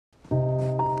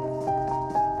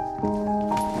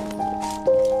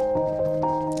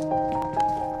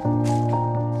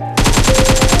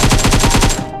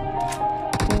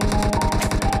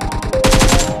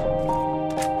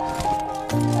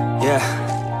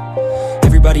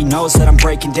Everybody knows that I'm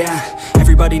breaking down.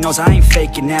 Everybody knows I ain't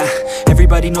faking now.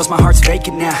 Everybody knows my heart's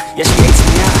vacant now. Yeah, she hates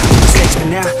me now, mistakes me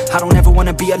now. I don't ever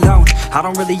wanna be alone. I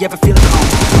don't really ever feel at home.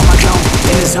 On my own,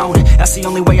 in the zone, that's the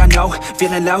only way I know.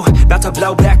 Feeling low, about to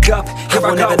blow back up. Here I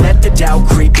won't ever let the doubt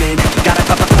creep in. Gotta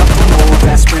pop a couple more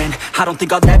aspirin. I don't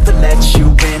think I'll ever let you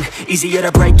in. Easier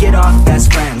to break it off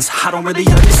best friends. I don't really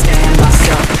understand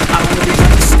myself. I don't really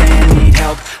understand, need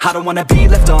help. I don't wanna be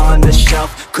left on the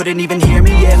shelf. Couldn't even hear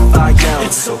me if I yelled.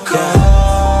 It's so cold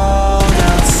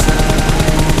outside,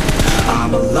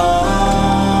 I'm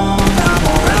alone, I'm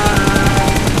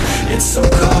alright. It's so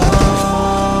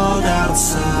cold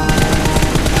outside,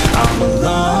 I'm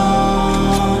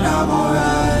alone, I'm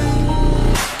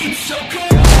alright. It's so cold.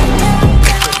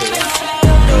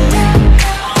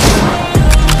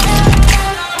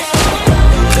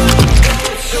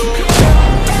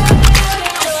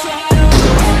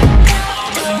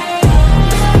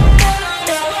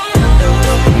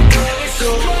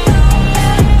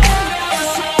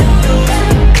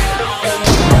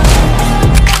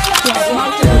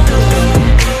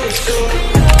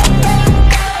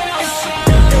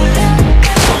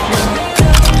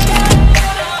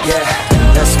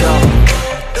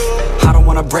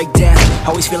 Break down,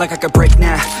 always feel like I could break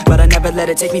now, but I never let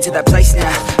it take me to that place now.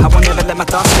 I won't ever let my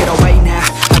thoughts get away now.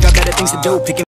 I got better things to do, picking